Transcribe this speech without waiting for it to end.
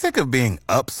Sick of being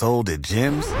upsold at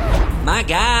gyms? My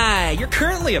guy, you're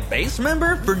currently a base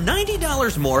member? For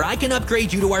 $90 more, I can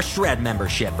upgrade you to our Shred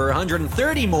membership. For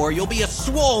 $130 more, you'll be a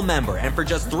Swole member. And for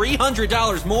just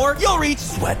 $300 more, you'll reach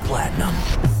Sweat Platinum.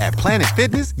 At Planet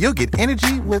Fitness, you'll get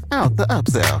energy without the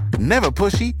upsell. Never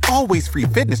pushy, always free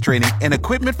fitness training and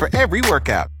equipment for every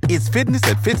workout. It's fitness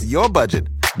that fits your budget.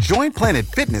 Join Planet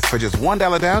Fitness for just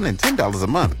 $1 down and $10 a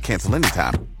month. Cancel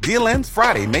anytime. Deal ends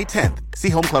Friday, May 10th. See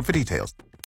Home Club for details.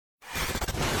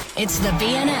 It's the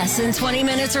BNS in 20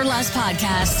 Minutes or Less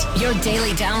podcast. Your daily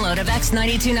download of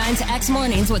X92.9's X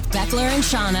Mornings with Beckler and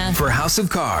Shauna. For House of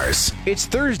Cars. It's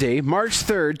Thursday, March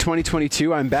 3rd,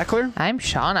 2022. I'm Beckler. I'm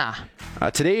Shauna.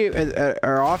 Today,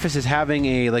 our office is having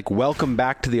a welcome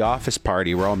back to the office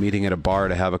party. We're all meeting at a bar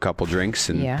to have a couple drinks.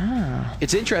 And yeah.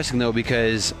 It's interesting, though,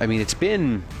 because, it's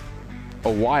been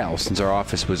a while since our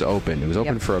office was open. It was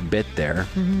open for a bit there.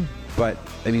 Mm-hmm. But,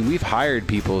 we've hired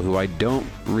people who I don't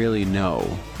really know.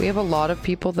 We have a lot of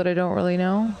people that I don't really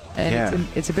know. And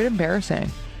it's a bit embarrassing.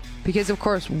 Because, of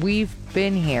course, we've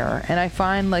been here. And I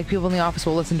find, people in the office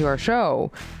will listen to our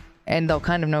show. And they'll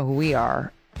kind of know who we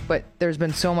are. But there's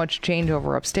been so much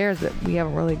changeover upstairs that we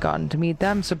haven't really gotten to meet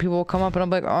them. So people will come up and I'm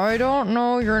like, I don't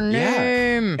know your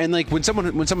name. And when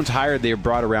someone's hired, they're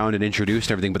brought around and introduced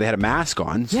and everything, but they had a mask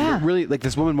on. So yeah. Really,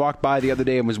 this woman walked by the other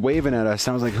day and was waving at us.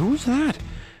 And I was like, who's that?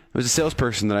 It was a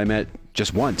salesperson that I met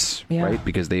just once, right?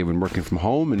 Because they've been working from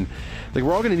home. And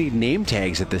we're all going to need name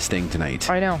tags at this thing tonight.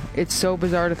 I know. It's so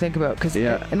bizarre to think about.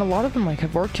 And a lot of them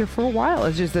have worked here for a while.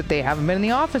 It's just that they haven't been in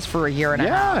the office for a year and a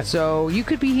half. So you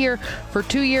could be here for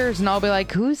 2 years and I'll be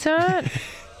like, who's that?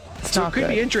 So it could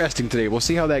be interesting today. We'll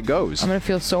see how that goes. I'm going to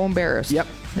feel so embarrassed. Yep.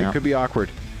 It could be awkward.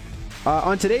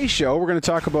 On today's show, we're going to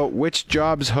talk about which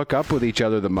jobs hook up with each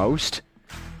other the most.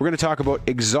 We're going to talk about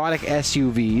exotic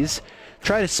SUVs.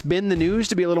 Try to spin the news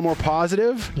to be a little more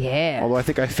positive. Yeah. Although I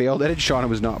think I failed at it. Shauna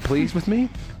was not pleased with me.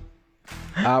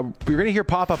 We're going to hear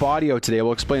pop-up audio today.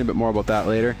 We'll explain a bit more about that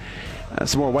later.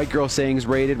 Some more white girl sayings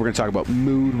rated. We're going to talk about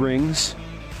mood rings.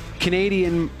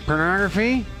 Canadian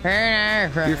pornography.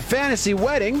 Your fantasy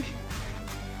wedding.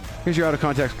 Here's your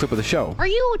out-of-context clip of the show. Are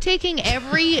you taking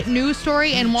every news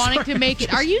story and wanting to make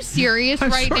it? Are you serious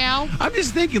now? I'm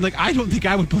just thinking, I don't think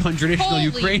I would put on traditional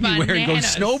Ukrainian wear and go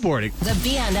snowboarding. The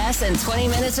BNS in 20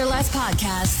 Minutes or Less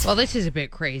podcast. Well, this is a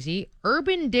bit crazy.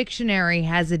 Urban Dictionary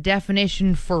has a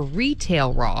definition for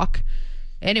retail rock,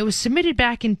 and it was submitted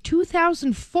back in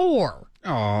 2004.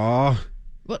 Aw.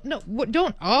 Well, no,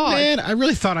 don't. Oh, man, I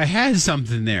really thought I had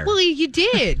something there. Well, you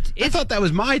did. I thought that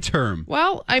was my term.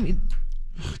 Well,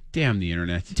 damn the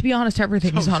internet. To be honest,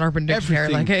 everything is on Urban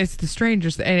Dictionary. It's the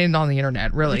strangest, and on the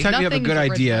internet, really. Every time you have a good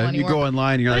idea, you go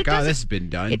online and you're like, this has been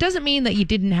done. It doesn't mean that you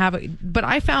didn't have it, but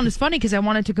I found it's funny because I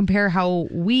wanted to compare how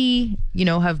we,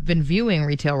 have been viewing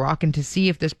retail rock and to see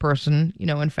if this person,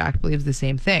 in fact believes the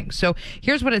same thing. So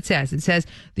here's what it says. It says,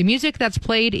 the music that's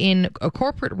played in a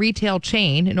corporate retail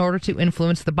chain in order to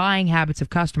influence the buying habits of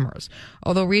customers.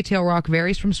 Although retail rock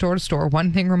varies from store to store,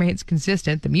 one thing remains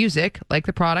consistent. The music, like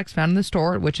the products found in the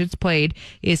store at which it's played,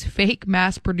 is fake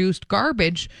mass-produced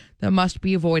garbage that must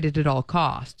be avoided at all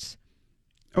costs.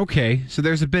 Okay, so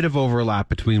there's a bit of overlap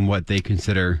between what they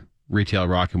consider retail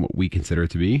rock and what we consider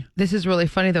it to be. This is really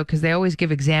funny, though, because they always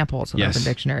give examples in Urban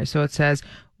Dictionary. So it says,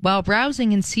 while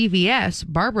browsing in CVS,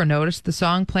 Barbara noticed the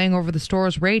song playing over the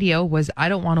store's radio was I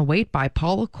Don't Want to Wait by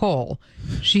Paula Cole.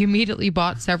 She immediately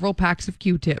bought several packs of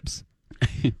Q-tips.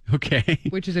 Okay.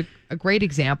 Which is a great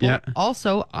example. Yeah.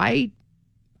 Also, I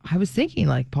was thinking,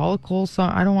 Paula Cole's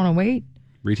song, I Don't Want to Wait.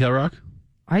 Retail rock?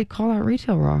 I call that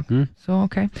retail rock. So,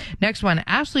 okay. Next one.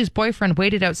 Ashley's boyfriend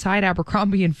waited outside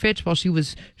Abercrombie & Fitch while she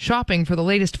was shopping for the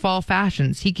latest fall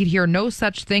fashions. He could hear No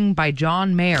Such Thing by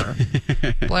John Mayer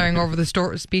blaring over the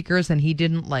store speakers, and he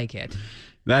didn't like it.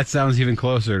 That sounds even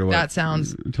closer to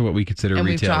what we consider and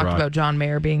retail rock. And we've talked about John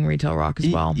Mayer being retail rock as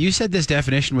well. You said this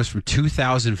definition was from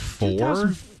 2004?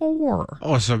 2004.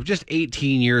 Oh, so just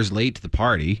 18 years late to the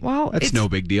party. Well, that's no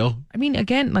big deal.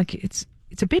 Again,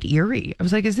 it's a bit eerie. I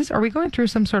was like, are we going through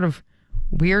some sort of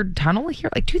weird tunnel here?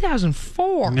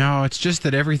 2004. No, it's just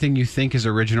that everything you think is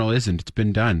original isn't. It's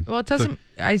been done. Well, it doesn't.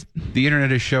 The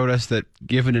internet has showed us that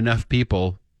given enough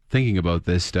people thinking about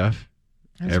this stuff,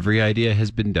 every idea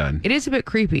has been done. It is a bit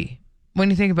creepy when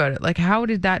you think about it. How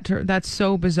did that that's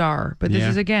so bizarre. But this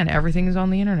is, again, everything is on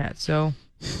the internet. So.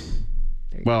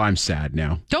 Well, I'm sad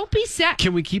now. Don't be sad.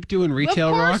 Can we keep doing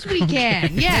retail rock? Of course we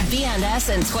can. Yeah. The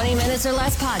BNS in 20 Minutes or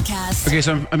Less podcast. Okay,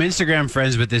 so I'm Instagram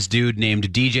friends with this dude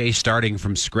named DJ Starting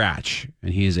From Scratch.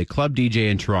 And he is a club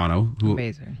DJ in Toronto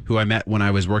who I met when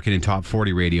I was working in Top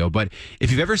 40 Radio. But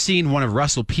if you've ever seen one of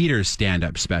Russell Peters'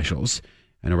 stand-up specials,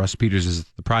 I know Russell Peters is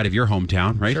the pride of your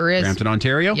hometown, right? Sure is. Brampton,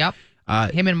 Ontario. Yep.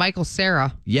 Him and Michael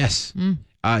Cera. Yes.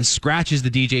 Scratch is the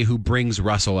DJ who brings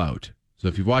Russell out. So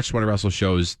if you've watched one of Russell's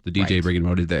shows, the DJ bringing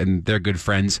him out, and they're good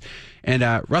friends. And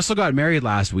Russell got married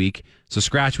last week, so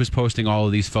Scratch was posting all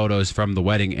of these photos from the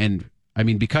wedding. And I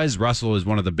mean, because Russell is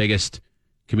one of the biggest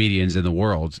comedians in the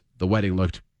world, the wedding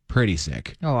looked pretty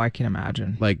sick. Oh, I can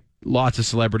imagine. Like lots of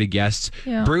celebrity guests.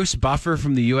 Yeah. Bruce Buffer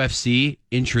from the UFC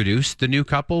introduced the new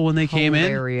couple when they came in.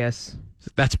 Hilarious.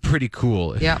 That's pretty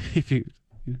cool. Yeah. If you,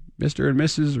 Mr. and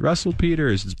Mrs. Russell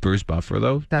Peters, it's Bruce Buffer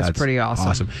though. That's pretty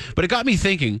awesome. But it got me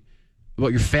thinking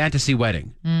about your fantasy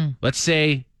wedding. Let's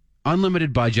say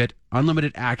unlimited budget,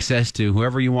 unlimited access to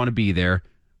whoever you want to be there,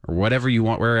 or whatever you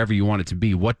want, wherever you want it to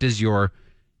be. What does your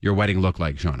wedding look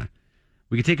like, Shauna?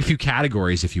 We could take a few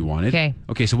categories if you wanted.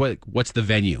 Okay. So what's the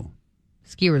venue?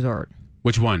 Ski resort.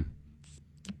 Which one?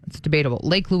 It's debatable.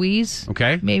 Lake Louise.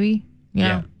 Okay. Maybe.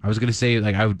 Yeah. I was gonna say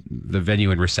the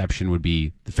venue and reception would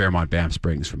be the Fairmont Banff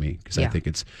Springs for me because I think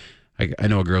it's. I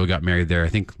know a girl who got married there. I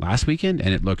think last weekend,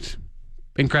 and it looked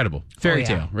incredible. Fairy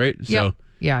tale, right? So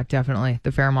yeah, definitely.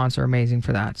 The Fairmonts are amazing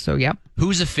for that. So yep.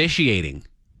 Who's officiating?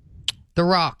 The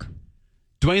Rock.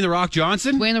 Dwayne The Rock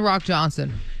Johnson? Dwayne The Rock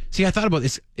Johnson. See, I thought about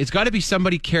this. It's got to be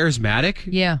somebody charismatic.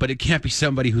 Yeah. But it can't be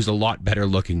somebody who's a lot better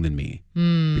looking than me.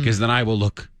 Because then I will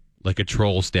look like a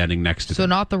troll standing next to So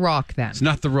them. not The Rock then. It's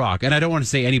not The Rock. And I don't want to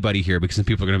say anybody here because then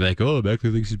people are going to be like, oh,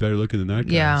 Beckley thinks he's better looking than that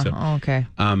guy. Yeah. So, Okay.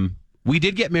 we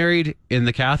did get married in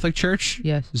the Catholic Church.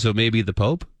 Yes. So maybe the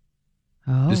Pope.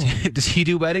 Oh. Does he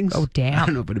do weddings? Oh, damn. I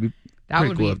don't know, but it'd be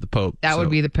pretty cool if the Pope. That would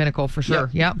be the pinnacle for sure.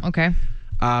 Yep. Okay.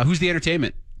 Who's the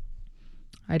entertainment?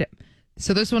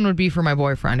 So this one would be for my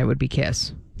boyfriend. It would be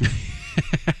Kiss.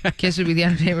 Kiss would be the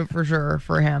entertainment for sure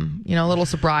for him. You know, a little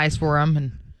surprise for him.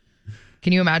 And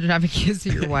can you imagine having Kiss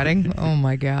at your wedding? Oh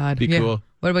my God. Be cool.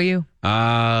 What about you?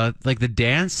 Like the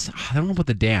dance. I don't know about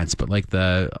the dance, but like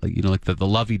the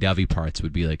lovey-dovey parts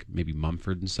would be like maybe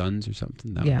Mumford and Sons or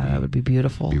something. That would be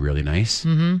beautiful. Be really nice.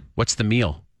 Mm-hmm. What's the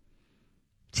meal?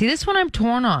 See, this one I'm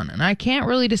torn on, and I can't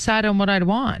really decide on what I'd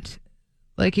want.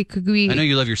 Like it could be. I know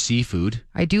you love your seafood.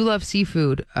 I do love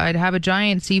seafood. I'd have a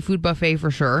giant seafood buffet for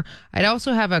sure. I'd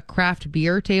also have a craft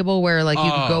beer table where like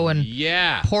you could go and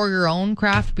pour your own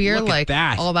craft beer, Look like at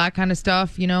that. all that kind of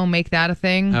stuff. You know, make that a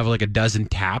thing. Have like a dozen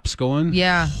taps going.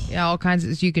 Yeah, all kinds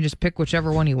of. So you can just pick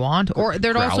whichever one you want. Or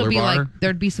there'd also be bar. like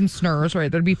there'd be some snurs,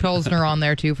 right? There'd be Pilsner on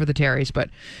there too for the Terrys, but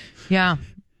yeah.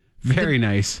 Very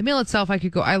nice. The meal itself, I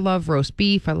could go. I love roast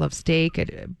beef. I love steak.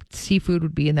 Seafood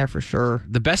would be in there for sure.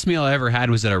 The best meal I ever had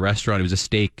was at a restaurant. It was a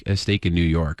steak in New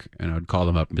York, and I would call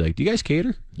them up and be like, "Do you guys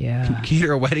cater? Yeah, can you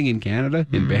cater a wedding in Canada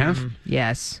in Banff?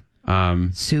 Yes.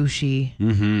 Sushi.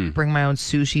 Mm-hmm. Bring my own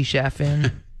sushi chef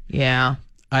in. Yeah.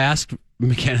 I asked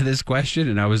McKenna this question,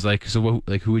 and I was like, "So,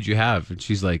 who would you have?" And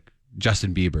she's like,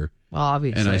 "Justin Bieber." Well,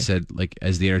 obviously. And I said, like,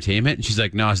 as the entertainment, and she's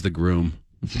like, "No, as the groom."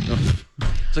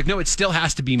 It's like, no, it still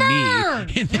has to be me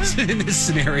in this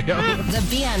scenario. The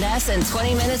BNS in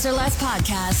 20 Minutes or Less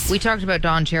podcast. We talked about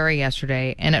Don Cherry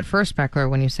yesterday, and at first, Beckler,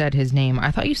 when you said his name, I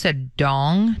thought you said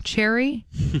Dong Cherry.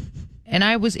 And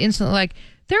I was instantly like,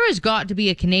 there has got to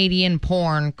be a Canadian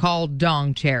porn called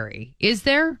Dong Cherry. Is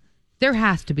there? There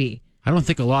has to be. I don't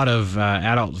think a lot of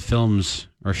adult films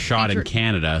are shot in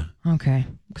Canada. Okay.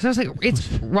 Because I was like, it's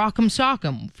Rock'em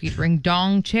Sock'em featuring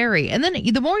Dong Cherry. And then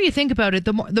the more you think about it,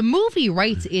 the movie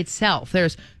writes itself.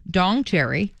 There's Dong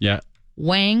Cherry. Yeah.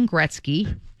 Wayne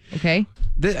Gretzky. Okay.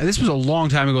 This was a long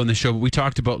time ago in the show, but we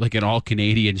talked about like an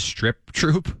all-Canadian strip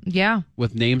troupe. Yeah.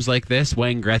 With names like this.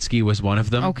 Wayne Gretzky was one of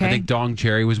them. Okay. I think Dong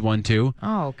Cherry was one too.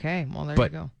 Oh, okay. Well, there you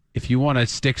go. If you want to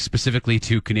stick specifically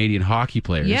to Canadian hockey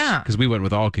players, because we went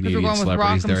with all Canadian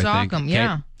celebrities there, I think.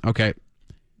 Yeah. Okay.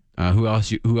 Who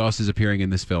else is appearing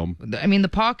in this film? I mean, the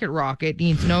Pocket Rocket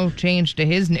needs no change to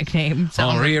his nickname.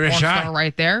 Henri Richard,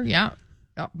 right there. Yeah,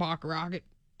 Pocket Rocket.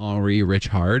 Henri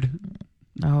Richard.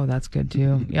 Oh, that's good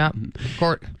too. Yeah,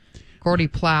 Gordy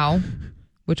Plow,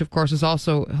 which of course is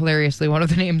also hilariously one of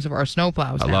the names of our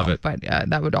snowplows. I love it. But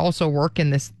that would also work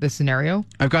in this scenario.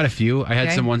 I've got a few. I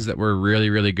had some ones that were really,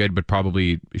 really good, but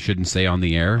probably shouldn't say on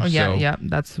the air. Oh yeah,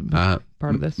 that's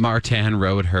part of this. Martin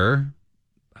rode her.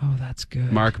 Oh, that's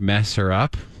good. Mark Mess her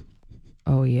up.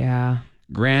 Oh yeah.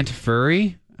 Grant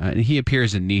Furry. And he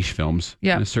appears in niche films.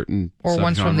 Yeah. In a certain or subgenre.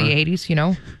 ones from the 80s. You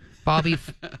know,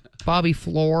 Bobby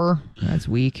Floor. That's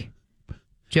weak.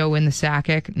 Joe in the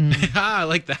Sakic. I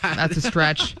like that. That's a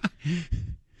stretch.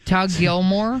 Tug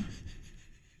Gilmore.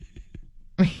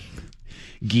 Guy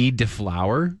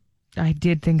DeFlower. I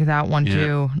did think of that one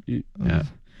too. Yeah. I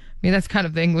mean, that's kind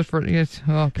of the English for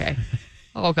okay.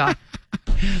 Oh God.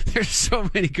 There's so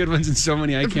many good ones and so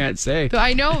many I can't say.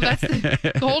 I know that's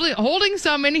holding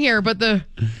some in here, but the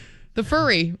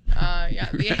furry,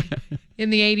 in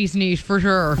the 80s niche for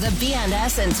sure. The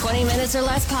BNS in 20 Minutes or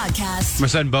Less podcast. My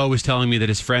son Bo was telling me that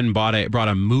his friend brought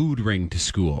a mood ring to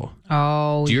school.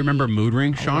 Oh, do you remember mood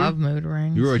rings, Sean? I love mood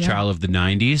rings. You were a child of the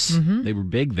 90s. Mm-hmm. They were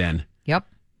big then. Yep.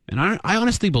 And I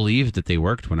honestly believed that they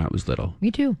worked when I was little. Me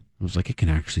too. I was like, it can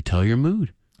actually tell your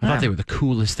mood. I thought they were the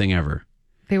coolest thing ever.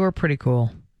 They were pretty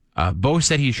cool. Bo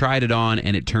said he tried it on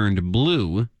and it turned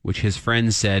blue, which his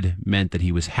friends said meant that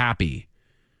he was happy.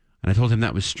 And I told him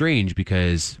that was strange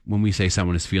because when we say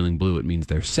someone is feeling blue, it means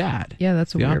they're sad. Yeah,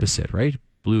 that's the weird. opposite, right?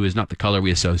 Blue is not the color we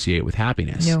associate with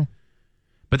happiness. No.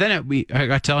 But then I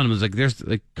got telling him, I was like, there's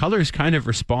like colors kind of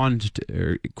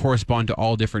correspond to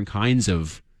all different kinds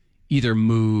of either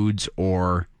moods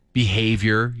or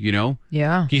behavior, you know?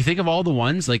 Yeah. Can you think of all the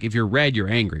ones? Like if you're red, you're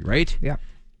angry, right? Yeah.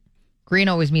 Green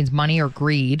always means money or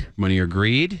greed. Money or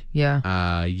greed.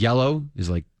 Yeah. Yellow is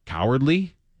like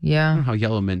cowardly. I don't Yeah. know how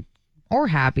yellow meant Or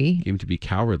happy. came to be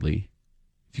cowardly.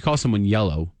 If you call someone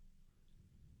yellow,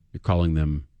 you're calling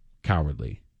them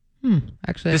cowardly.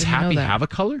 Actually, I Does didn't know happy that. have a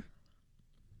color?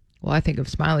 Well, I think of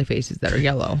smiley faces that are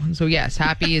yellow. So yes,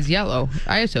 happy is yellow.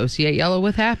 I associate yellow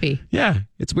with happy. Yeah,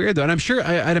 it's weird though, and I'm sure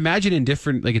I'd imagine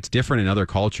it's different in other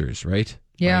cultures, right?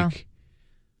 Yeah. Like,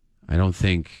 I don't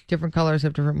think Different colors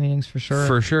have different meanings for sure.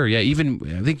 for sure. Yeah, even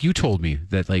I think you told me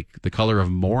that like the color of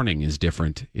mourning is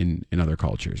different in other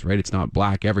cultures, right? It's not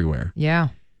black everywhere. Yeah.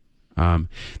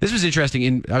 This was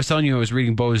interesting. I was telling you I was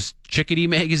reading Bo's Chickadee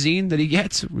magazine that he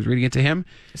gets. I was reading it to him.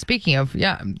 Speaking of,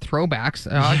 throwbacks.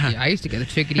 I used to get a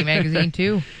Chickadee magazine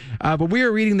too. But we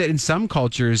were reading that in some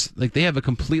cultures, like they have a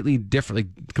completely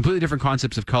different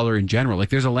concepts of color in general. Like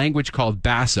there's a language called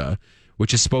Bassa,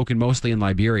 which is spoken mostly in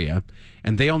Liberia,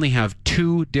 and they only have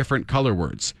 2 different color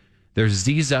words. There's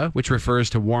Ziza, which refers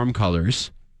to warm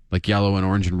colors, like yellow and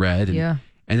orange and red. And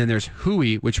then there's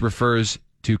Hui, which refers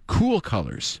to cool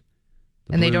colors.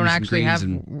 And they don't blues actually greens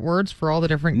have words for all the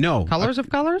different colors of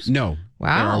colors? No.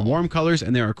 Wow. There are warm colors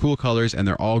and there are cool colors, and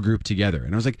they're all grouped together.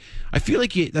 And I was like, I feel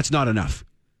like that's not enough.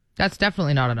 That's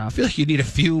definitely not I enough. feel like you need a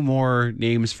few more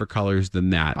names for colors than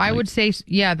that. I would say,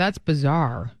 that's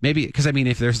bizarre. Maybe, because I mean,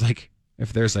 if there's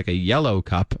like a yellow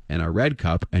cup and a red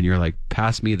cup, and you're like,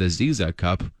 pass me the Ziza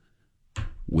cup,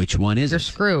 which one is You're it?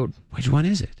 screwed. Which one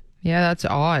is it? Yeah, that's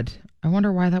odd. I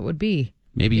wonder why that would be.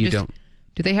 Maybe you don't.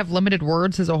 Do they have limited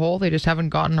words as a whole? They just haven't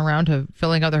gotten around to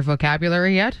filling out their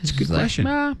vocabulary yet? It's a good question.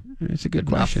 It's a good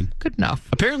question. Good enough.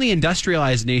 Apparently,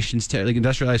 industrialized nations,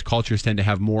 industrialized cultures, tend to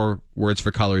have more words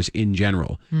for colors in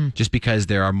general, just because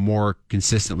there are more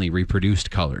consistently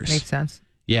reproduced colors. Makes sense.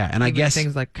 Yeah, and I Even guess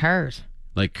things like cars.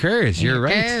 like Kurs, you're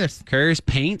right. Kurs. Kurs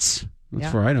paints.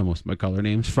 That's where I know most of my color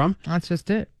names from. That's just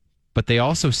it. But they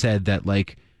also said that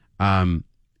like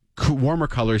warmer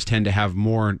colors tend to have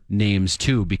more names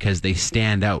too because they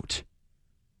stand out.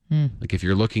 Like if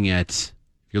you're looking at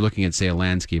say a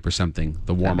landscape or something,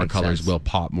 the warmer makes colors sense. will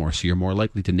pop more, so you're more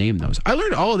likely to name those. I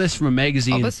learned all of this from a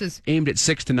magazine aimed at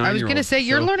 6 to 9 I was going to say,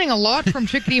 you're learning a lot from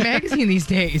Chickadee Magazine these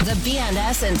days. The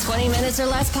BNS in 20 Minutes or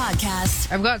Less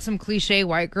podcast. I've got some cliche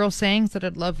white girl sayings that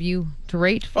I'd love you to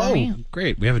rate for me. Oh,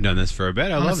 great. We haven't done this for a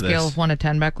bit. I On love a scale this. of 1 to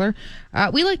 10, Beckler.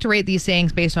 We like to rate these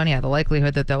sayings based on, the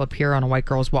likelihood that they'll appear on a white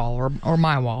girl's wall or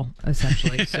my wall,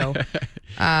 essentially. So,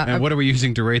 And what are we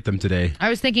using to rate them today? I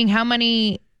was thinking, how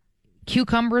many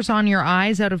cucumbers on your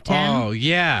eyes out of 10? Oh,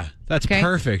 yeah. That's Okay.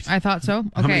 perfect. I thought so. Okay.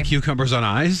 How many cucumbers on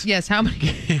eyes? Yes, how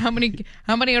many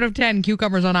out of 10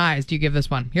 cucumbers on eyes do you give this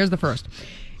one? Here's the first.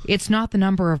 It's not the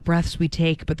number of breaths we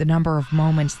take, but the number of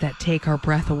moments that take our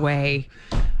breath away.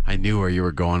 I knew where you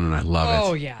were going, and I love it.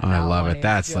 Oh, yeah, I that love one it.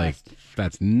 is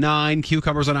That's 9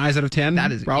 cucumbers on eyes out of 10.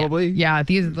 That is probably. Yeah,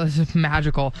 this is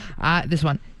magical. This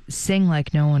one. Sing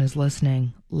like no one is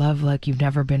listening. Love like you've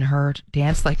never been hurt.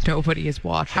 Dance like nobody is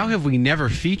watching. How have we never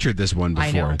featured this one before?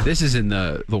 I know. This is in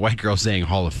the White Girl Saying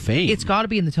Hall of Fame. It's got to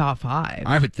be in the top 5.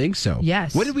 I would think so.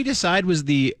 Yes. What did we decide was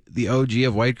the OG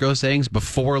of White Girl Sayings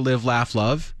before Live, Laugh,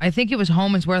 Love? I think it was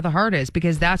home is where the heart is,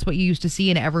 because that's what you used to see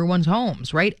in everyone's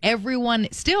homes, right? Everyone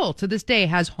still to this day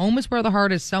has home is where the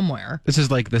heart is somewhere. This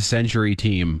is like the century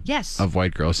team Yes. of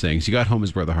White Girl Sayings. You got Home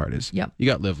is where the heart is. Yep. You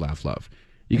got Live, Laugh, Love.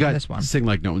 You got this one. Sing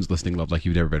like no one's listening, Love like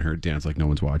you've never been heard, Dance like no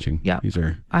one's watching. Yeah. These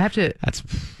are... I have to. That's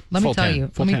Let me full tell 10. you.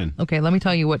 Full let me, 10. Okay, let me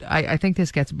tell you what I think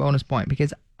this gets a bonus point,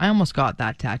 because I almost got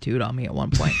that tattooed on me at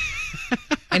one point.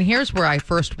 And here's where I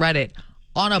first read it.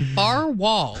 On a bar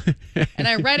wall. And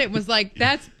I read it and was like,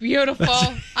 that's beautiful.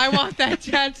 I want that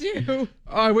tattoo.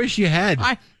 Oh, I wish you had.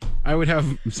 I would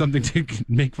have something to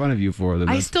make fun of you for.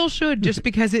 I still should, just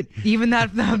because the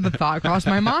thought crossed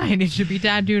my mind. It should be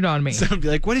tattooed on me. So I'd be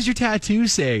like, what does your tattoo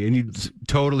say? And you'd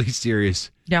totally serious.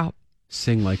 Yeah.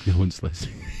 Sing like no one's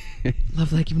listening.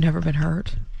 Love like you've never been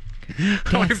hurt. I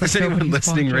wonder if there's anyone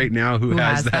listening right now who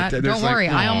has that. Don't worry.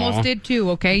 I almost did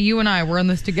too, okay? You and I, we're in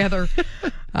this together.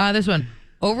 This one.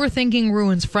 Overthinking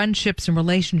ruins friendships and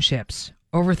relationships.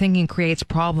 Overthinking creates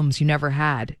problems you never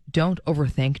had. Don't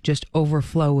overthink. Just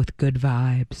overflow with good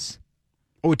vibes.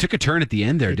 Oh, it took a turn at the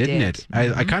end there, didn't it?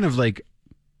 Mm-hmm. I kind of liked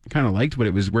where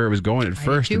it was going at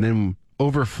first, and then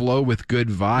overflow with good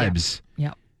vibes.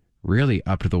 Yep. Really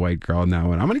up to the white girl on that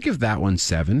one. I'm going to give that one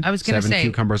 7. I was going to say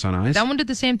 7 cucumbers on ice. That one did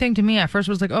the same thing to me. I first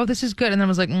was like, oh, this is good. And then I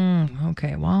was like,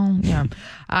 okay, well, yeah.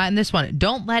 And this one,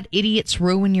 don't let idiots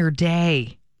ruin your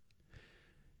day.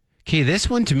 Okay, this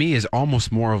one to me is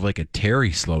almost more of like a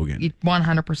Terry slogan. It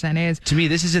 100% is. To me,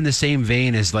 this is in the same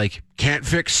vein as like, can't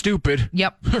fix stupid.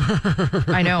 Yep.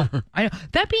 I know.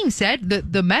 That being said,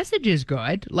 the message is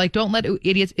good. Like, don't let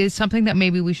idiots is something that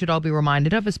maybe we should all be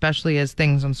reminded of, especially as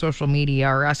things on social media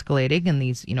are escalating and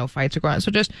these, fights are going on. So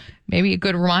just maybe a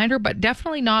good reminder, but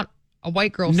definitely not a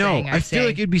white girl saying, I feel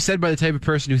like it'd be said by the type of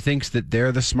person who thinks that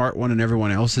they're the smart one and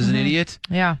everyone else is an idiot.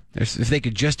 Yeah. If they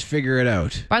could just figure it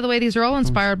out. By the way, these are all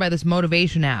inspired by this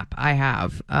motivation app I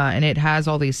have, and it has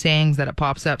all these sayings that it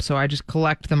pops up, so I just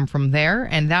collect them from there,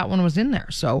 and that one was in there.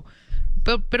 So,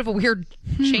 bit of a weird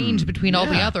change between all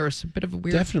the others. Bit of a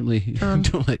weird. Definitely.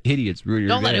 Don't let idiots ruin your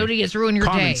day. Don't let idiots ruin your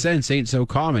day. Common sense ain't so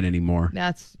common anymore.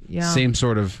 That's, yeah. Same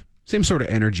sort of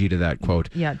energy to that quote.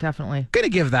 Yeah, definitely. Gonna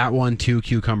give that one 2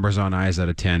 cucumbers on eyes out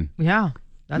of 10. Yeah.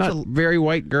 That's Not very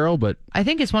white girl, but I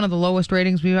think it's one of the lowest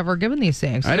ratings we've ever given these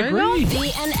things. I'd agree.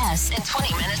 BNS in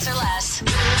 20 minutes or less.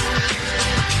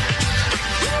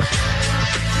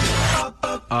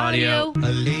 Audio.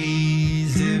 A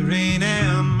lazy rain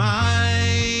am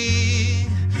I.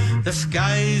 The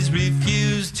skies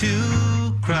refuse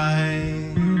to cry.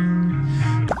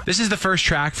 This is the first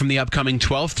track from the upcoming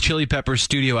 12th Chili Peppers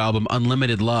studio album,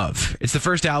 Unlimited Love. It's the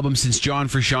first album since John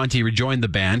Frusciante rejoined the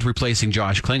band, replacing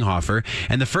Josh Klinghoffer,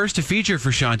 and the first to feature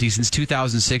Frusciante since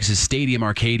 2006's Stadium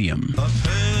Arcadium. A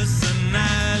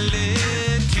personality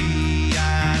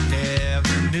I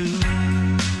never knew.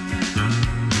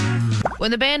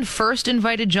 When the band first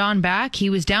invited John back, he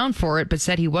was down for it, but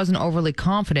said he wasn't overly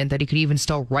confident that he could even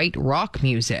still write rock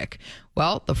music.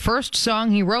 Well, the first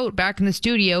song he wrote back in the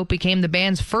studio became the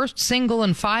band's first single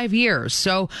in 5 years,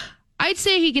 so I'd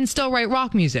say he can still write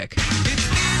rock music. It's been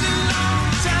a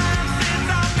long time since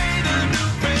I made a new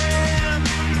friend.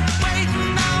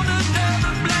 Waiting on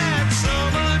another black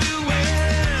summer to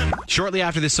end. Shortly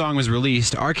after this song was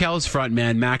released, Arkells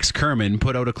frontman Max Kerman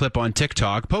put out a clip on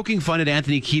TikTok poking fun at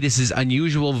Anthony Kiedis'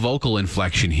 unusual vocal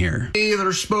inflection here.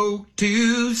 Either spoke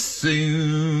too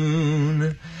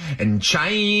soon, and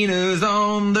China's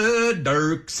on the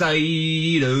dark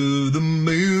side of the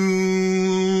moon.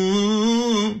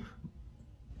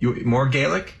 You more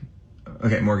Gaelic?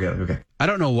 Okay, more Gaelic. Okay. I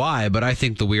don't know why, but I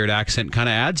think the weird accent kind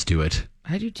of adds to it.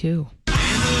 I do too.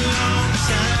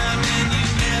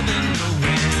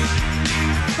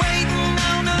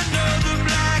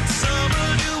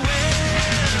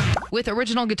 With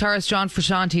original guitarist John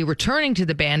Frusciante returning to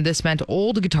the band, this meant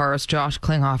old guitarist Josh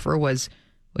Klinghoffer was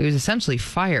essentially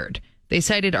fired. They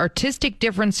cited artistic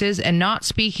differences and not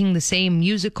speaking the same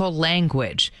musical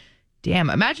language. Damn,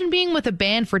 imagine being with a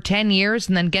band for 10 years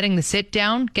and then getting the sit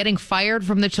down, getting fired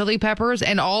from the Chili Peppers,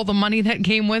 and all the money that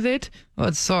came with it. Oh,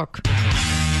 it sucked.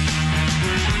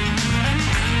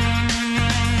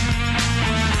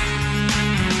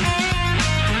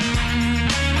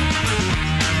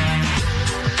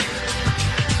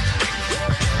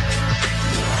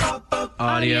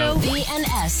 Audio.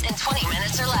 BNS in 20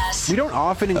 minutes or less. We don't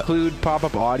often include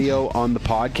pop-up audio on the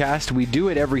podcast. We do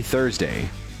it every Thursday.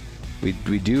 We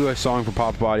do a song for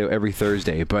pop-up audio every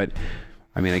Thursday, but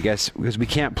I mean, I guess because we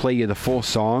can't play you the full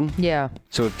song. Yeah.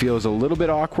 So it feels a little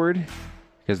bit awkward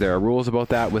because there are rules about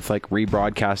that with like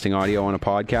rebroadcasting audio on a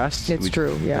podcast. It's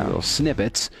true, yeah. Little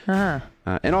snippets. Uh-huh.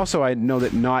 And also, I know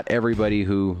that not everybody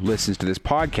who listens to this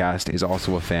podcast is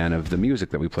also a fan of the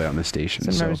music that we play on this station.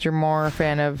 Sometimes you're more a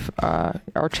fan of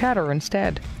our chatter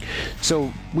instead.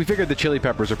 So we figured the Chili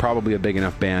Peppers are probably a big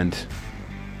enough band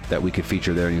that we could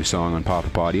feature their new song on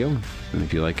Pop-Up Audio. And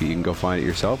if you like it, you can go find it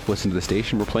yourself. Listen to the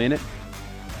station. We're playing it.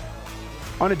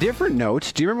 On a different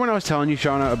note, do you remember when I was telling you,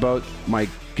 Shauna, about my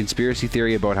conspiracy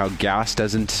theory about how gas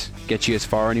doesn't get you as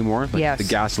far anymore? Like yes. The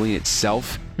gasoline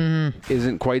itself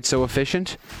isn't quite so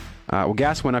efficient. Well,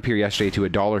 gas went up here yesterday to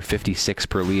 $1.56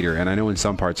 per liter, and I know in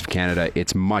some parts of Canada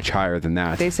it's much higher than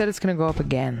that. They said it's going to go up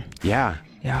again. Yeah.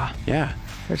 Yeah. Yeah.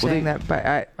 They're saying that, but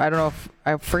I don't know if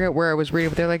I forget where I was reading,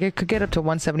 but they're like it could get up to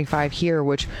 175 here,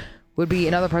 which would be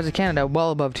in other parts of Canada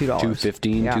well above $2.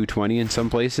 215, Yeah. 220 in some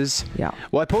places. Yeah.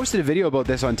 Well, I posted a video about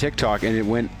this on TikTok, and it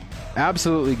went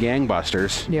absolutely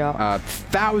gangbusters. Yeah.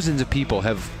 Thousands of people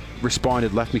have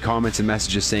responded, left me comments and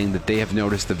messages saying that they have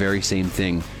noticed the very same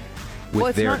thing with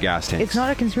it's their not, gas tanks. It's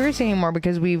not a conspiracy anymore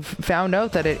because we've found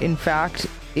out that it, in fact,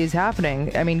 is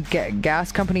happening. I mean,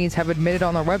 gas companies have admitted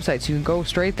on their websites. You can go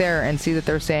straight there and see that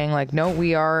they're saying, like, no,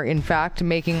 we are, in fact,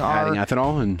 making Adding our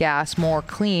ethanol and gas more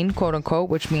clean, quote unquote,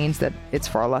 which means that it's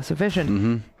far less efficient.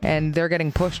 Mm-hmm. And they're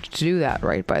getting pushed to do that,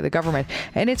 right, by the government.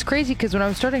 And it's crazy because when I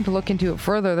was starting to look into it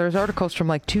further, there's articles from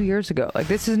like 2 years ago. Like,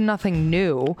 this is nothing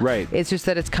new. Right. It's just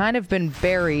that it's kind of been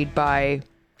buried by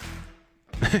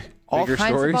all bigger kinds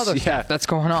stories. of other Yeah. stuff that's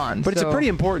going on. But it's a So- pretty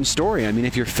important story. I mean,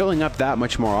 if you're filling up that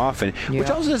much more often, which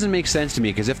Yeah. also doesn't make sense to me,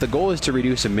 because if the goal is to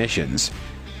reduce emissions,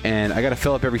 and I got to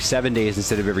fill up every 7 days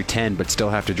instead of every 10, but still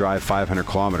have to drive 500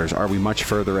 kilometers, are we much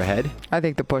further ahead? I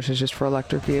think the push is just for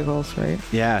electric vehicles, right?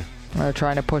 Yeah. They're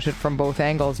trying to push it from both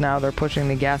angles. Now they're pushing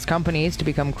the gas companies to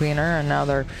become cleaner, and now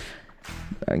they're,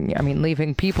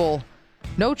 leaving people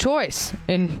no choice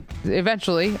in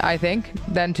eventually, I think,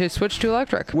 than to switch to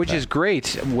electric. Which is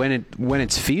great when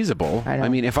it's feasible. I know. I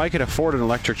mean, if I could afford an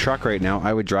electric truck right now,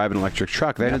 I would drive an electric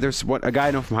truck. There's what a guy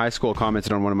I know from high school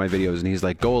commented on one of my videos, and he's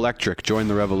like, "Go electric, join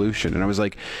the revolution." And I was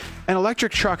like, an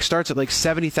electric truck starts at like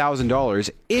 $70,000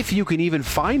 if you can even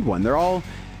find one. They're all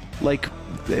like,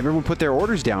 everyone put their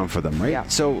orders down for them, right? Yeah.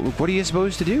 So what are you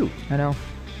supposed to do? I know.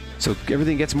 So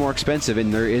everything gets more expensive,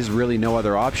 and there is really no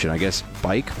other option. I guess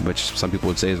bike, which some people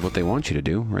would say is what they want you to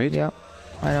do, right? Yeah.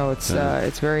 I know. It's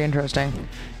very interesting.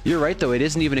 You're right, though. It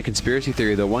isn't even a conspiracy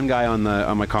theory. The one guy on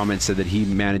my comments said that he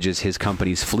manages his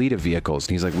company's fleet of vehicles,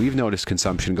 and he's like, we've noticed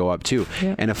consumption go up too.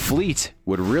 Yeah. And a fleet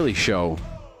would really show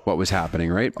what was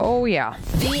happening, right? Oh, yeah.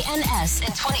 BNS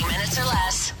in 20 minutes or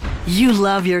less. You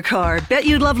love your car. Bet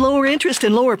you'd love lower interest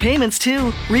and lower payments too.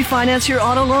 Refinance your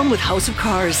auto loan with House of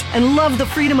Cars and love the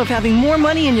freedom of having more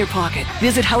money in your pocket.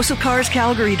 Visit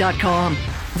houseofcarscalgary.com.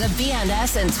 The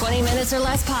BNS in 20 minutes or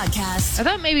less podcast. I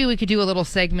thought maybe we could do a little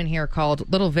segment here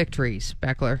called Little Victories,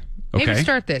 Beckler. Maybe Okay.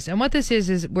 start this. And what this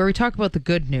is where we talk about the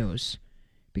good news.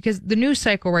 Because the news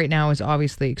cycle right now is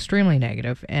obviously extremely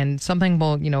negative, and something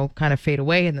will, kind of fade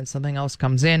away, and then something else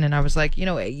comes in. And I was like,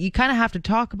 you kind of have to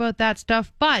talk about that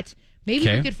stuff, but maybe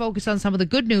Okay. we could focus on some of the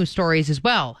good news stories as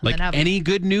well. and Like then have any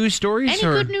good news stories? any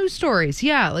or? good news stories.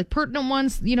 Yeah, like pertinent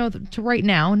ones, to right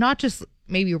now, not just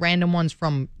maybe random ones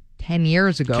from 10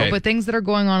 years ago, Okay. but things that are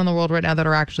going on in the world right now that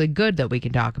are actually good that we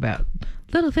can talk about.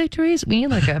 Little victories. We need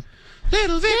like a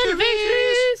Little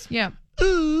victories. Yeah.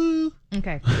 Ooh.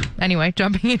 Okay. Anyway,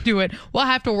 jumping into it, we'll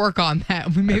have to work on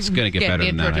that. Maybe It's gonna we get can better the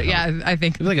than that, intro I to- hope. Yeah, I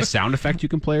think. Is there like a sound effect you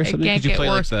can play or something? can't Could you get play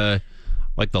worse.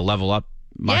 like the level up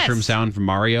mushroom Yes. sound from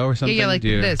Mario or something? Yeah, like Do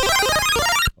you- this.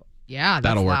 Yeah, that's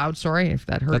That'll work. loud. Sorry if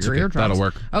that hurt That's your okay. eardrums. That'll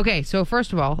work. Okay, so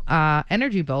first of all,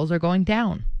 energy bills are going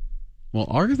down. Well,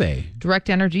 are they? Direct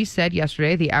Energy said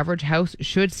yesterday the average house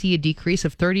should see a decrease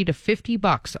of $30 to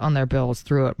 $50 on their bills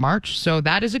throughout March. So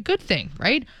that is a good thing,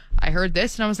 right? I heard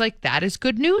this and I was like, that is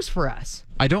good news for us.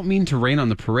 I don't mean to rain on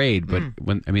the parade, but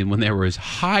when they were as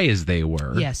high as they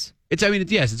were. Yes.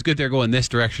 It's good they're going this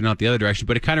direction, not the other direction.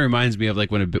 But it kind of reminds me of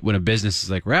like when a business is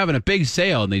like, we're having a big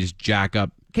sale, and they just jack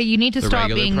up. Okay, you need to The stop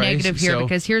regular being price, negative here so-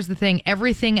 because here's the thing.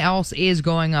 Everything else is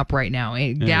going up right now.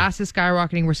 Gas is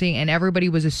skyrocketing, we're seeing, and everybody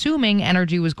was assuming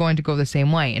energy was going to go the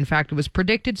same way. In fact, it was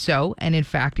predicted so, and in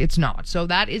fact, it's not. So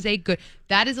that is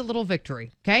a little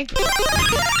victory, okay?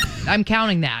 I'm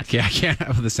counting that. Yeah, I can't.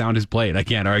 The sound is played. I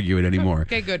can't argue it anymore.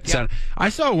 Okay, good, So, I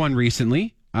saw one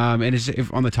recently, and it's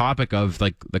on the topic of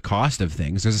like the cost of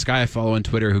things. There's this guy I follow on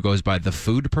Twitter who goes by the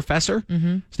Food Professor.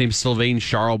 Mm-hmm. His name's Sylvain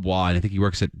Charlebois, and I think he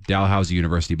works at Dalhousie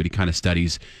University, but he kind of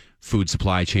studies food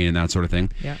supply chain and that sort of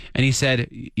thing. Yeah. And he said,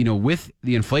 with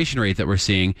the inflation rate that we're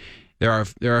seeing, there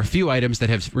are a few items that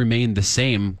have remained the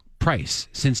same price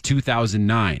since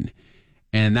 2009,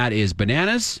 and that is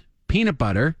bananas, peanut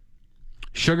butter,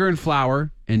 sugar and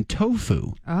flour, and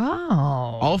tofu.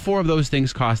 Oh. All four of those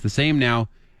things cost the same now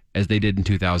as they did in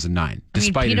 2009,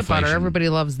 despite peanut inflation. butter, everybody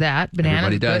loves that. Bananas,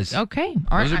 Everybody good. does. Okay.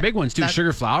 All right. Those are big ones too. That-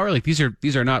 Sugar, flour, like these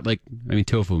are not like,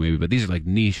 tofu maybe, but these are like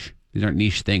niche. These aren't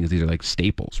niche things. These are like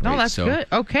staples. Right? No, that's So, good.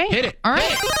 Okay. Hit it. All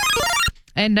right.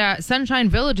 And Sunshine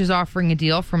Village is offering a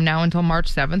deal from now until March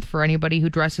 7th for anybody who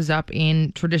dresses up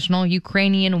in traditional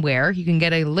Ukrainian wear. You can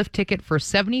get a lift ticket for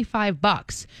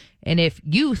 $75. And if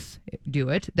youth do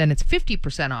it, then it's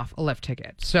 50% off a lift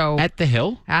ticket. So At the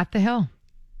Hill? At the Hill.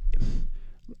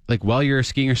 Like while you're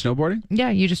skiing or snowboarding? Yeah,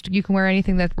 you can wear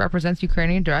anything that represents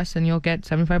Ukrainian dress, and you'll get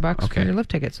 $75 for your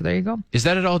lift ticket. So there you go. Is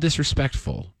that at all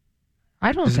disrespectful?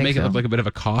 I don't Does it think make so. it look like a bit of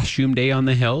a costume day on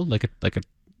the hill, like a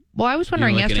Well, I was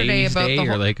wondering like an yesterday 80s about day the or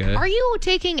whole. like a- Are you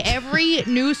taking every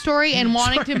news story and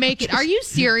wanting to make it? Are you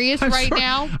serious right sorry.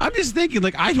 now? I'm just thinking,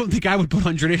 like, I don't think I would put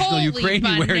on traditional Holy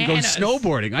Ukrainian wear and go bananas.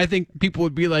 snowboarding. I think people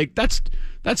would be like, that's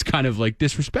kind of like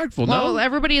disrespectful. Well, no,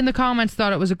 everybody in the comments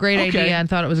thought it was a great Okay. idea and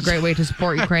thought it was a great way to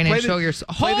support Ukraine and show your.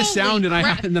 play the sound and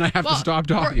and then I have to stop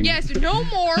talking. Yes, no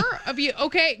more of you.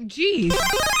 Okay, jeez.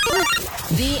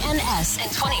 BNS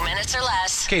in 20 minutes or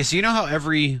less. Okay, so you know how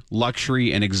every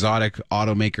luxury and exotic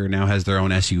automaker now has their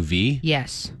own SUV?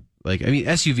 Yes. Like, I mean,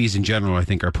 SUVs in general, I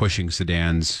think, are pushing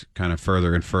sedans kind of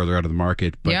further and further out of the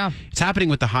market. But Yeah. it's happening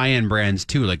with the high-end brands,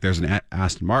 too. Like, there's an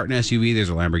Aston Martin SUV, there's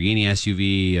a Lamborghini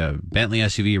SUV, a Bentley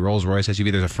SUV, a Rolls-Royce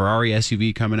SUV, there's a Ferrari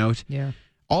SUV coming out. Yeah.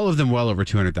 All of them well over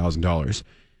 $200,000.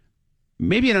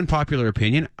 Maybe an unpopular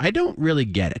opinion, I don't really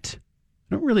get it.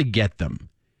 I don't really get them.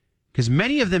 Because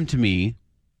many of them, to me,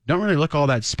 don't really look all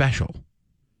that special.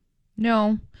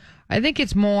 No, I think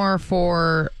it's more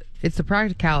for it's the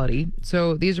practicality.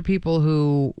 So these are people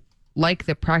who like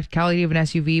the practicality of an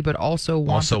SUV, but also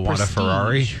want the a prestige,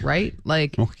 Ferrari, right?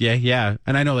 Like, well, yeah.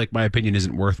 And I know, like, my opinion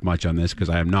isn't worth much on this because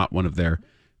I am not one of their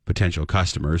potential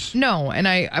customers. no, and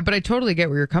but I totally get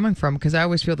where you're coming from because I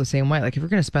always feel the same way. Like, if you're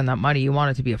going to spend that money, you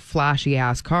want it to be a flashy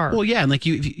ass car. Well, yeah, and like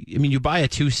you buy a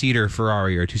 2-seater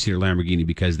Ferrari or a 2-seater Lamborghini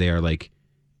because they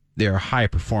are high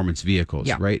performance vehicles,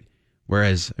 Yeah. right?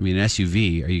 Whereas, I mean, an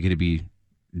SUV, are you going to be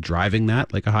driving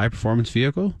that like a high performance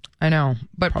vehicle? I know,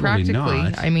 but Probably practically,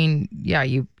 not. I mean, yeah,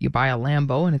 you buy a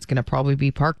Lambo and it's going to probably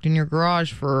be parked in your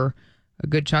garage for a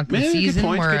good chunk of the Yeah, good season,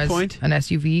 point, good whereas point. an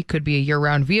SUV could be a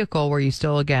year-round vehicle where you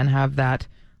still, again, have that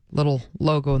little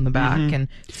logo in the back Mm-hmm. and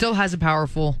still has a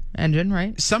powerful engine,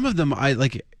 right? Some of them, I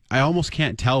almost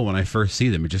can't tell when I first see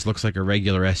them. It just looks like a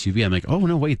regular SUV. I'm like, oh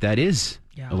no, wait, that is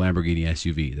a Lamborghini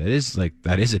SUV. That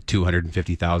is a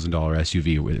 $250,000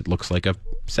 SUV. It looks like a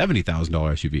 $70,000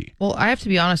 SUV. Well, I have to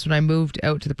be honest, when I moved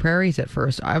out to the prairies at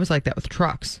first, I was like that with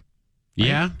trucks. Right?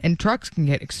 Yeah. And trucks can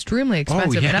get extremely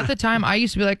expensive. yeah. And at the time, I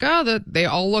used to be like, they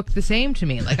all look the same to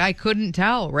me. Like, I couldn't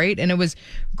tell, right? And it was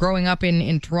growing up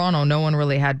in Toronto, no one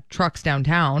really had trucks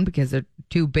downtown because they're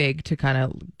too big to kind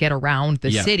of get around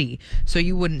the Yeah. city. So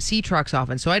you wouldn't see trucks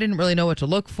often. So I didn't really know what to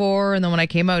look for. And then when I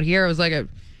came out here, I was like,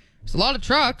 there's a lot of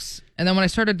trucks. And then when I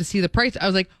started to see the price, I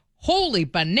was like, holy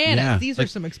bananas. Yeah. These are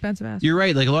some expensive ass. You're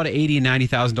right. Like a lot of $80,000 and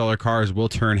 $90,000 cars will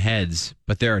turn heads,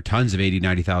 but there are tons of $80,000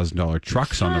 and $90,000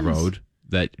 trucks on the Tons. road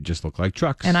that just look like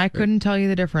trucks. And I couldn't tell you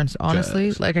the difference, honestly.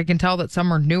 Just- Like, I can tell that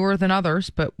some are newer than others,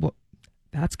 but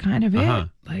that's kind of it. Uh-huh.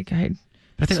 Like, I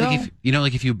think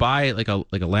like if you buy like a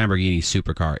Lamborghini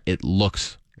supercar, it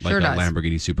looks like Sure a does.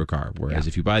 Lamborghini supercar. Whereas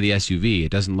if you buy the SUV,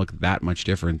 it doesn't look that much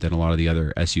different than a lot of the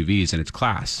other SUVs in its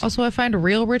class. Also, I find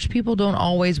real rich people don't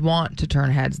always want to turn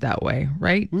heads that way,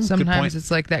 right? point. Sometimes it's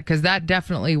like that because that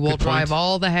definitely will Good point. drive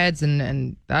all the heads,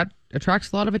 and that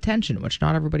attracts a lot of attention, which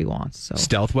not everybody wants. So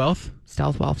Stealth wealth?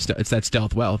 stealth wealth. It's that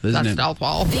stealth wealth, isn't That's it? stealth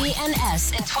wealth.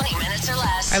 BNS in 20 minutes or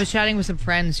less. I was chatting with some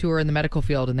friends who are in the medical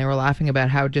field, and they were laughing about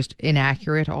how just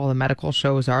inaccurate all the medical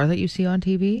shows are that you see on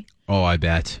TV. Oh, I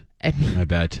bet. And I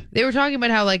bet. they were talking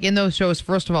about how, like, in those shows,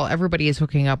 first of all, everybody is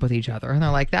hooking up with each other, and they're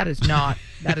like, that is not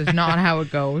how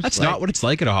it goes. That's Like, not what it's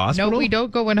like at a hospital. no, we don't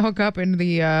go and hook up in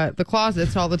the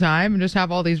closets all the time and just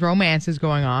have all these romances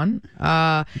going on.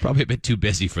 Probably a bit too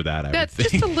busy for that, I That's would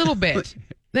think. just a little bit.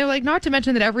 They're like, not to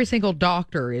mention that every single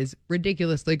doctor is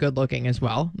ridiculously good looking as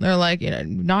well. They're like,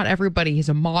 not everybody is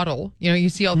a model. You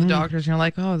see all the doctors, and you're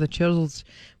like, oh, the chisels.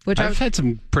 Which I've had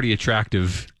some pretty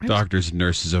attractive doctors and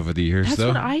nurses over the years, That's though.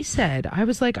 what I said. I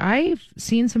was like, I've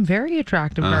seen some very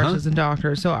attractive Uh-huh. nurses and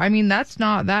doctors. So, I mean, that's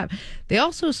not that. They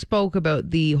also spoke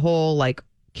about the whole, like,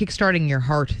 kickstarting your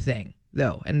heart thing,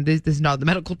 though. And this is not the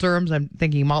medical terms. I'm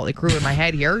thinking Motley Crue in my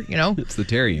head here, It's the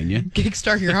Terry in you.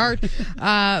 kickstart your heart.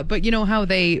 But you know how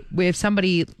if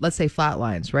somebody, let's say,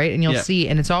 flatlines, right? And you'll Yeah. see,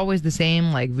 and it's always the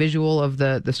same, like, visual of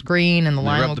the screen, and the They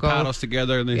line will rub the go. paddles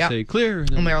together and they Yep. say clear.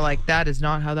 And they're like, that is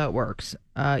not how that works.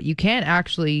 You can't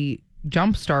actually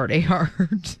jumpstart a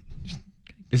heart.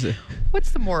 Is it?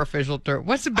 What's the more official term?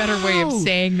 What's a better way of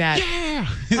saying that? Yeah.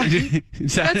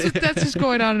 Is That's just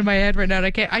going on in my head right now. And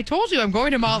I can't. I told you I'm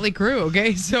going to Motley Crue.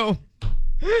 Okay, so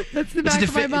that's the back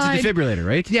of my mind. It's a defibrillator,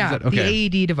 right? Yeah, Is that- okay. the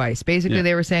AED device. Basically, Yeah.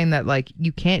 they were saying that, like,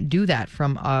 you can't do that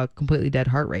from a completely dead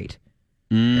heart rate.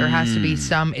 There has to be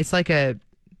some. It's like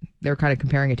they're kind of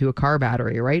comparing it to a car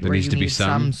battery, right? There needs to be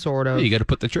some sort of. You got to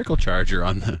put the trickle charger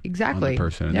on the Exactly. on the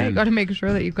person. Yeah, you got to make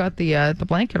sure that you've got the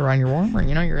blanket around your warmer,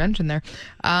 your engine there.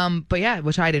 But yeah,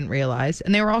 which I didn't realize.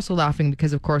 And they were also laughing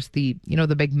because, of course, the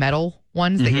big metal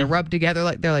ones that you rub together,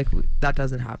 like they're like, that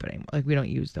doesn't happen anymore. Like, we don't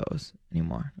use those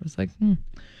anymore. It was like,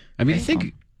 I mean,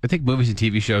 I think movies and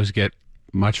TV shows get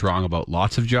much wrong about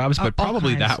lots of jobs, but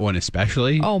probably that one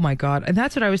especially. Oh my God. And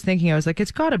that's what I was thinking. I was like,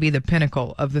 it's got to be the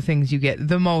pinnacle of the things you get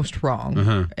the most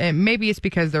wrong. And maybe it's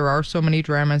because there are so many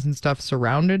dramas and stuff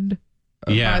surrounded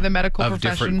by the medical of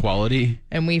profession. different quality.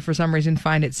 And we, for some reason,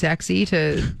 find it sexy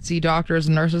to see doctors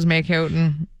and nurses make out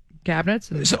in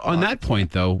cabinets. So on that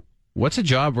point, though, what's a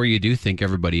job where you do think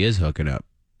everybody is hooking up?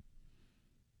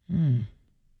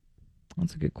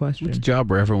 That's a good question. What's a job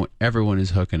where everyone is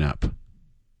hooking up?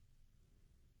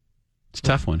 It's a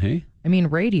tough one, hey? I mean,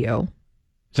 radio.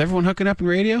 Is everyone hooking up in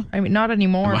radio? I mean, not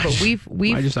anymore, but we've.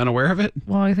 Am I just unaware of it?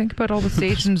 Well, I think about all the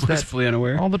stations blissfully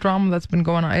unaware. All the drama that's been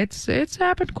going on. It's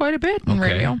happened quite a bit in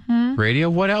radio. Radio.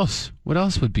 What else? What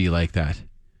else would be like that?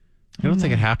 I don't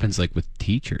think it happens like with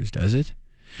teachers, does it?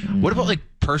 What about like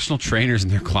personal trainers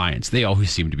and their clients? They always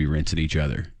seem to be rinsing each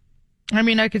other. I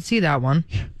mean, I could see that one.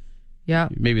 Yeah.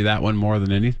 Maybe that one more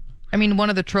than any. I mean, one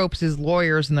of the tropes is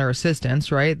lawyers and their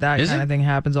assistants, right? That kind of thing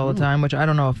happens all the time, which I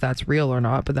don't know if that's real or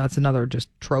not, but that's another just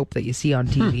trope that you see on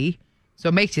TV. So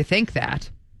it makes you think that.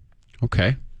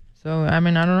 Okay. So, I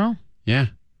mean, I don't know. Yeah.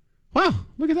 Wow,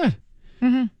 look at that.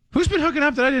 Who's been hooking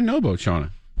up that I didn't know about, Shauna?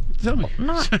 Tell me.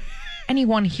 Not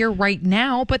anyone here right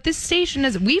now, but this station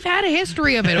we've had a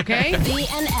history of it, okay?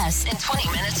 BNS in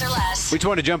 20 minutes or less. We just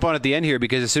want to jump on at the end here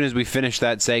because as soon as we finished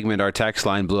that segment, our text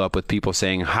line blew up with people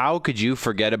saying, how could you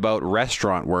forget about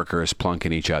restaurant workers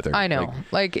plunking each other? I know.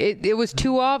 Like it was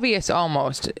too obvious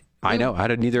almost. I know. How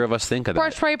did neither of us think of that?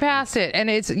 Brushed right past it. And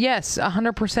it's, yes,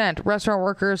 100%. Restaurant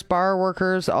workers, bar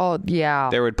workers, all, yeah.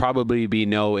 There would probably be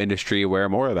no industry where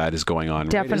more of that is going on.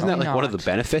 Definitely right? Isn't that like one of the not.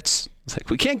 benefits? It's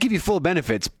like, we can't give you full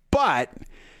benefits, but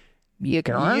you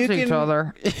can rinse each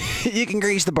other. You can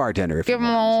grease the bartender if Give you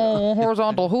them a want. little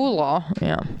horizontal hula.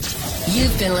 Yeah.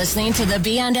 You've been listening to the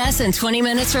BNS in 20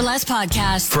 minutes or less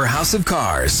podcast. For House of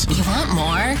Cars. You want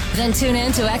more? Then tune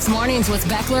in to X Mornings with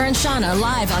Beckler and Shauna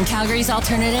live on Calgary's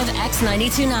alternative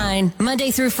X92.9. Monday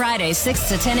through Friday, 6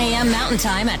 to 10 a.m. Mountain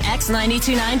Time at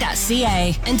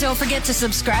x929.ca. And don't forget to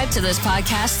subscribe to this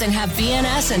podcast and have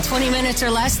BNS in 20 minutes or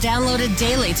less downloaded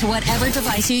daily to whatever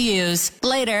device you use.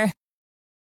 Later.